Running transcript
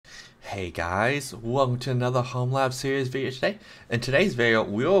Hey guys, welcome to another Homelab Series video today. In today's video,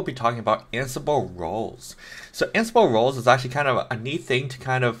 we will be talking about Ansible Roles. So Ansible Roles is actually kind of a neat thing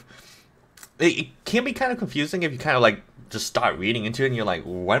to it can be kind of confusing if you kind of like just start reading into it and you're like,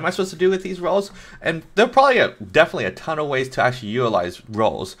 what am I supposed to do with these roles? And there are probably definitely a ton of ways to actually utilize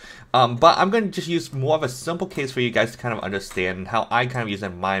roles. But I'm going to just use more of a simple case for you guys to kind of understand how I kind of use it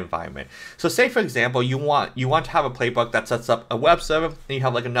in my environment. So say for example, you want to have a playbook that sets up a web server, and you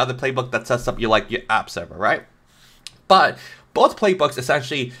have like another playbook that sets up your app server, right? But both playbooks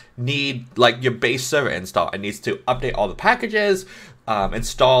essentially need like your base server install. It needs to update all the packages,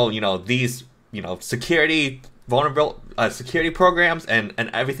 install these security security programs and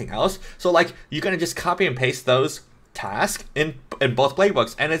everything else. So like you're gonna just copy and paste those tasks in both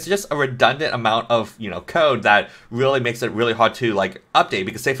playbooks, and it's just a redundant amount of code that really makes it really hard to like update.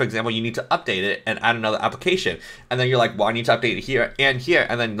 Because say for example you need to update it and add another application, and then you're like, well, I need to update it here,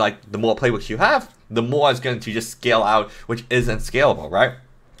 and then like the more playbooks you have, the more it's going to just scale out, which isn't scalable, right?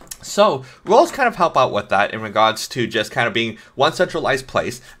 So roles kind of help out with that in regards to just kind of being one centralized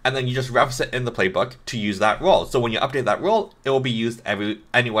place, and then you just reference it in the playbook to use that role. So when you update that role, it will be used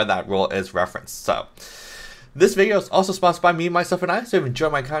anywhere that role is referenced. So this video is also sponsored by me, myself, and I. So if you enjoy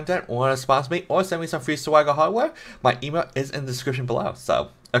my content, want to sponsor me, or send me some free swagger hardware, my email is in the description below.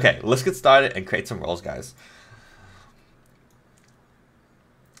 So okay, let's get started and create some roles, guys.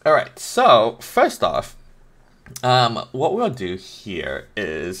 All right, so first off, what we'll do here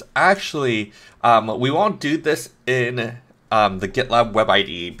is actually, we won't do this in the GitLab web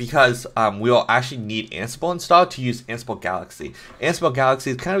IDE because we'll actually need Ansible installed to use Ansible Galaxy. Ansible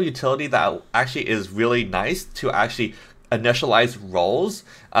Galaxy is kind of a utility that actually is really nice to actually initialize roles,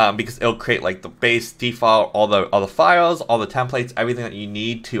 because it'll create like the base default, all the files, all the templates, everything that you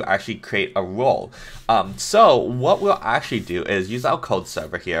need to actually create a role. So what we'll actually do is use our code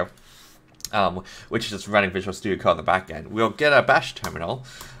server here, which is just running Visual Studio Code on the back end. We'll get a bash terminal,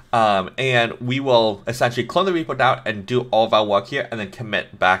 and we will essentially clone the repo down and do all of our work here and then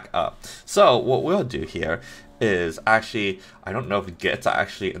commit back up. So what we'll do here is actually, I don't know if Git's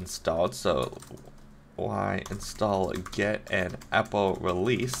actually installed, so why install Git and Apple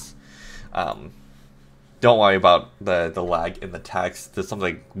release. Don't worry about the lag in the text. There's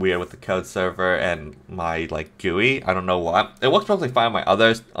something weird with the code server and my like GUI. I don't know what. It works perfectly fine on my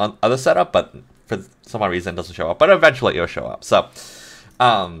other setup, but for some odd reason it doesn't show up. But eventually it'll show up. So,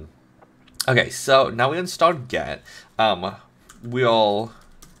 okay. So now we installed Git. We'll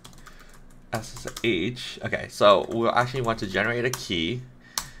SSH. Okay. So we'll actually want to generate a key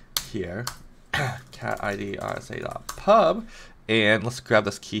here. Cat ID rsa.pub, and let's grab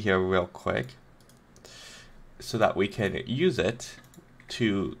this key here real quick, so that we can use it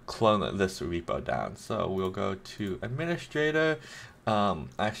to clone this repo down. So we'll go to administrator,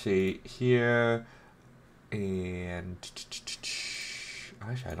 actually here, and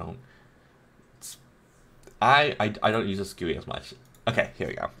actually I don't use this GUI as much. Okay, here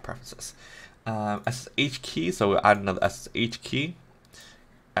we go, preferences, SSH key. So we'll add another SSH key,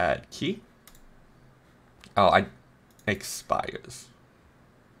 add key. Oh, expires.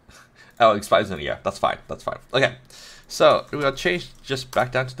 Oh, it expires in a year. That's fine. That's fine. Okay. So we'll change just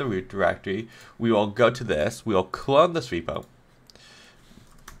back down to the root directory. We will go to this. We will clone this repo.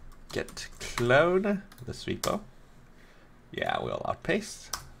 Git clone this repo. Yeah, we'll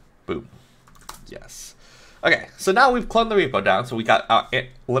outpaste. Boom. Yes. Okay. So now we've cloned the repo down. So we got our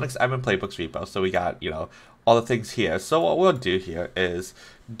Linux admin playbooks repo. So we got, all the things here. So what we'll do here is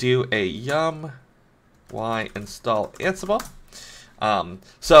do a yum y install Ansible.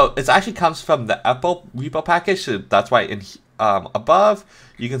 So it actually comes from the Apple repo package, so that's why in above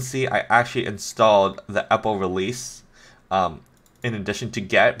you can see I actually installed the Apple release in addition to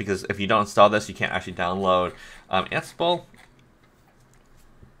Git, because if you don't install this you can't actually download Ansible.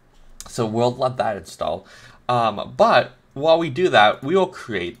 So we'll let that install. But while we do that, we will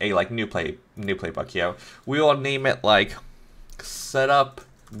create a new playbook here. We will name it like setup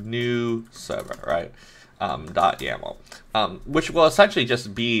new server, right? .yaml, which will essentially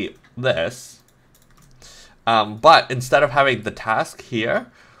just be this, but instead of having the task here,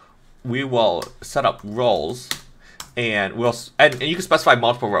 we will set up roles, and and you can specify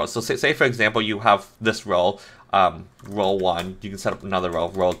multiple roles. So say for example you have this role, role 1, you can set up another role,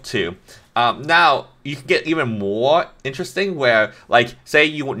 role 2. Now you can get even more interesting, where like say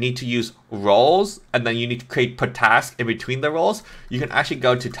you need to use roles and then you need to put task in between the roles. You can actually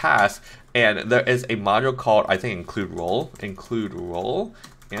go to task, and there is a module called, I think, include role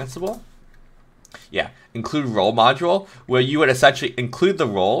Ansible. Yeah, include role module, where you would essentially include the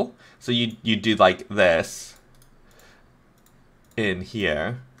role. So you do like this in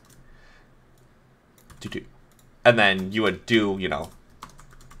here, and then you would do, you know,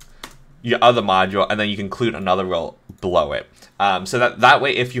 your other module, and then you can include another role below it. So that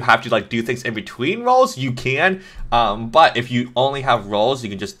way, if you have to like do things in between roles, you can. But if you only have roles, you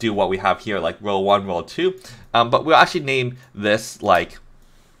can just do what we have here, like role 1, role 2. But we'll actually name this like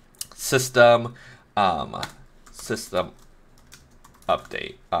system system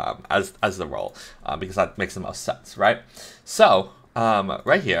update as the role, because that makes the most sense, right? So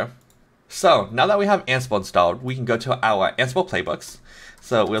right here. So now that we have Ansible installed, we can go to our Ansible playbooks.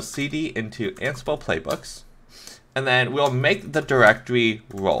 So we'll cd into Ansible playbooks, and then we'll make the directory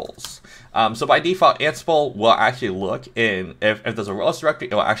roles. So by default, Ansible will actually look in, if there's a roles directory,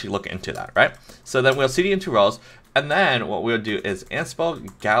 it will actually look into that, right? So then we'll cd into roles, and then what we'll do is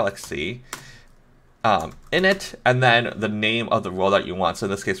Ansible Galaxy init, and then the name of the role that you want. So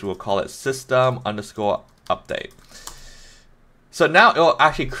in this case, we will call it system_update. So now it will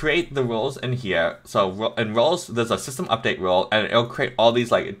actually create the roles in here. So in roles, there's a system update role, and it'll create all these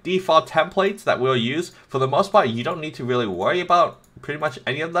like default templates that we'll use. For the most part, you don't need to really worry about pretty much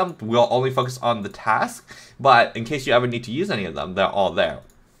any of them. We'll only focus on the task, but in case you ever need to use any of them, they're all there.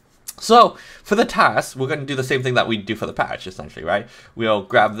 So for the task, we're going to do the same thing that we do for the patch, essentially, right? We'll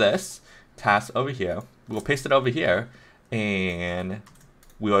grab this task over here, we'll paste it over here, and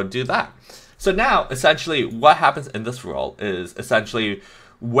we'll do that. So now, essentially, what happens in this role is essentially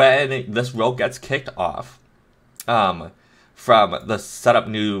when this role gets kicked off from the setup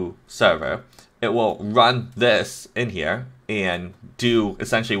new server, it will run this in here and do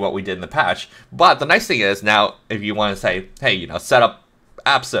essentially what we did in the patch. But the nice thing is now, if you want to say, hey, you know, set up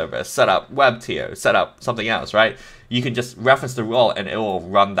app service, set up web tier, set up something else, right? You can just reference the role and it will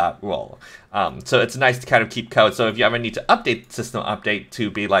run that role. So it's nice to kind of keep code. So if you ever need to update system update to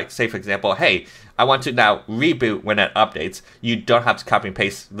be like, say for example, hey, I want to now reboot when it updates, you don't have to copy and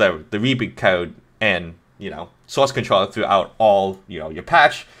paste the reboot code and, you know, source control throughout all, you know, your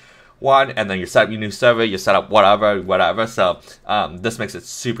patch one, and then you set up your new server, you set up whatever. So this makes it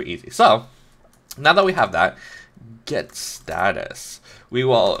super easy. So now that we have that, get status. We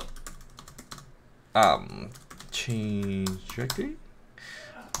will change directory,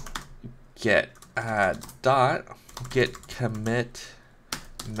 get add dot, get commit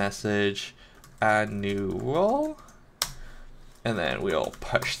message, add new role, and then we'll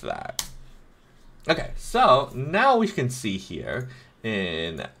push that. Okay, so now we can see here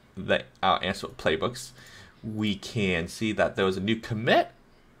in our Ansible playbooks, we can see that there was a new commit.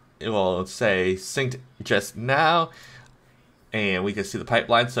 It will say synced just now, and we can see the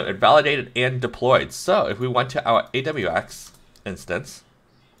pipeline. So it validated and deployed. So if we went to our AWS instance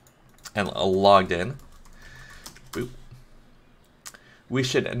and logged in, boop, we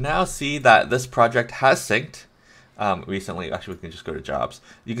should now see that this project has synced recently. Actually, we can just go to jobs.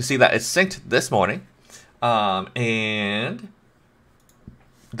 You can see that it's synced this morning, and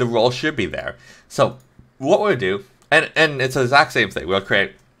the role should be there. So what we'll do, and it's the exact same thing. We'll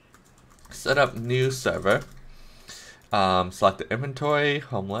create set up new server, select the inventory,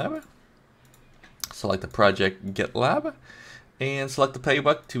 Homelab, select the project GitLab, and select the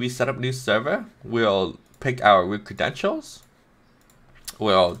playbook to be set up new server. We'll pick our root credentials.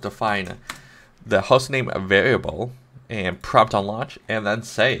 We'll define the hostname variable and prompt on launch, and then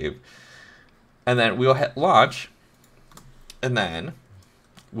save. And then we'll hit launch, and then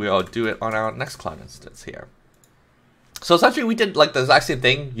we'll do it on our Nextcloud instance here. So essentially we did like the exact same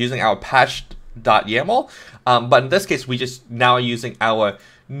thing using our patch.yaml, but in this case we just now are using our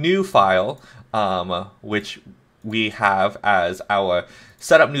new file, which we have as our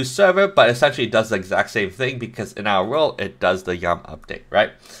setup new server, but essentially it does the exact same thing because in our role it does the yum update, right?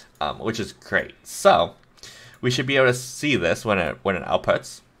 Which is great. So we should be able to see this when it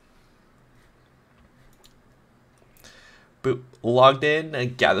outputs. Boop, logged in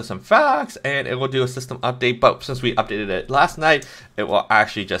and gather some facts, and it will do a system update. But since we updated it last night, it will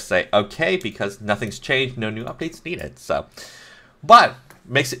actually just say okay because nothing's changed, no new updates needed. So, but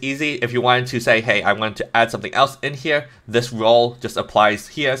makes it easy if you wanted to say, hey, I want to add something else in here. This role just applies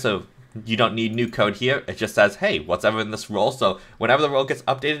here, so you don't need new code here. It just says, hey, whatever in this role. So whenever the role gets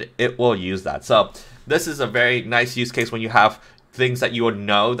updated, it will use that. So this is a very nice use case when you have things that you would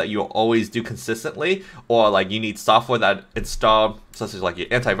know that you'll always do consistently, or like you need software that installed, such as like your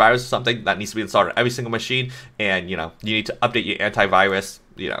antivirus or something that needs to be installed on every single machine, and you know you need to update your antivirus,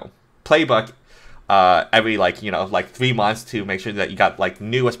 you know, playbook every like 3 months to make sure that you got like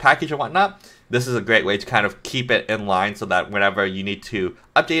newest package or whatnot. This is a great way to kind of keep it in line so that whenever you need to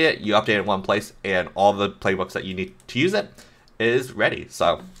update it, you update it in one place, and all the playbooks that you need to use it is ready.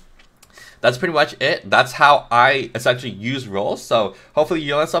 So that's pretty much it. That's how I essentially use roles. So hopefully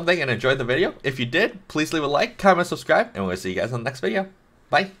you learned something and enjoyed the video. If you did, please leave a like, comment, subscribe, and we'll see you guys in the next video.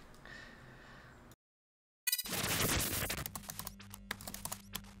 Bye.